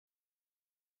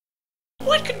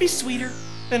What could be sweeter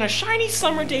than a shiny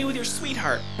summer day with your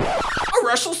sweetheart? A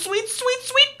Russel sweet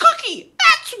cookie!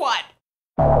 That's what!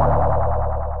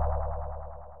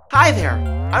 Hi there,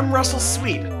 I'm Russell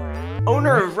Sweet,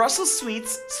 owner of Russell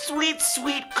Sweet's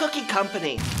Sweet Cookie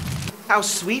Company. How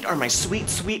sweet are my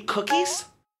sweet cookies?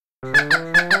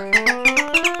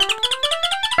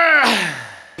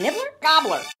 Nibbler,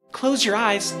 gobbler. Close your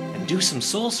eyes and do some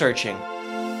soul searching.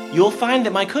 You'll find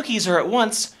that my cookies are at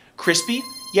once crispy,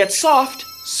 yet soft,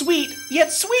 sweet,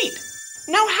 yet sweet.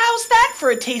 Now how's that for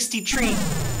a tasty treat?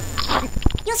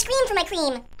 You'll scream for my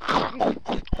cream.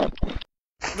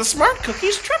 The smart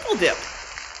cookies triple dip.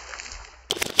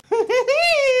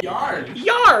 Yarn!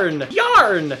 Yarn!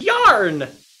 Yarn! Yarn!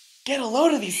 Get a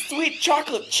load of these sweet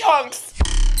chocolate chunks.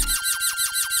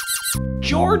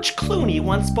 George Clooney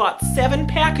once bought 7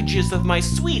 packages of my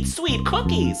sweet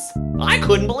cookies. I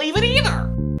couldn't believe it either.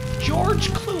 George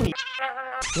Clooney.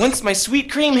 Once my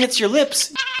sweet cream hits your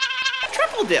lips,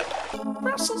 triple dip.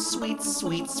 Russell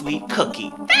Sweet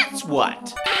cookie. That's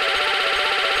what.